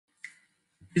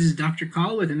This is Dr.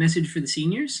 Call with a message for the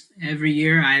seniors. Every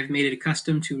year I've made it a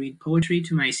custom to read poetry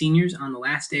to my seniors on the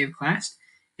last day of class,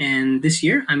 and this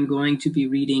year I'm going to be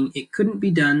reading It Couldn't Be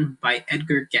Done by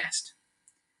Edgar Guest.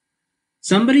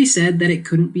 Somebody said that it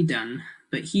couldn't be done,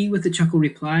 but he with a chuckle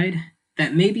replied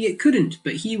that maybe it couldn't,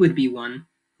 but he would be one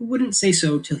who wouldn't say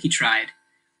so till he tried.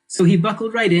 So he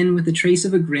buckled right in with a trace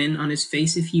of a grin on his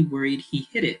face if he worried he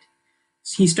hit it.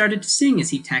 He started to sing as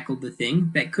he tackled the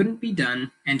thing that couldn't be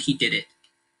done, and he did it.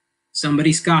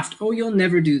 Somebody scoffed, "Oh, you'll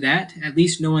never do that, at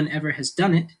least no one ever has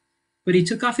done it." But he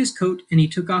took off his coat and he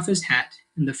took off his hat,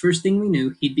 and the first thing we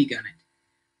knew, he'd begun it.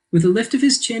 With a lift of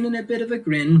his chin and a bit of a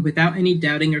grin, without any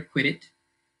doubting or quit it,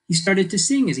 he started to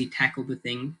sing as he tackled the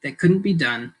thing that couldn't be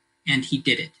done, and he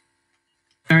did it.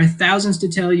 There are thousands to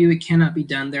tell you it cannot be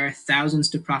done, there are thousands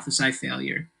to prophesy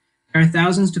failure. There are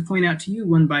thousands to point out to you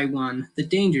one by one the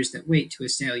dangers that wait to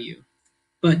assail you.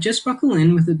 But just buckle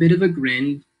in with a bit of a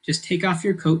grin, just take off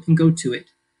your coat and go to it.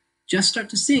 Just start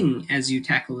to sing as you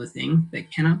tackle the thing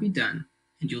that cannot be done,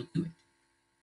 and you'll do it.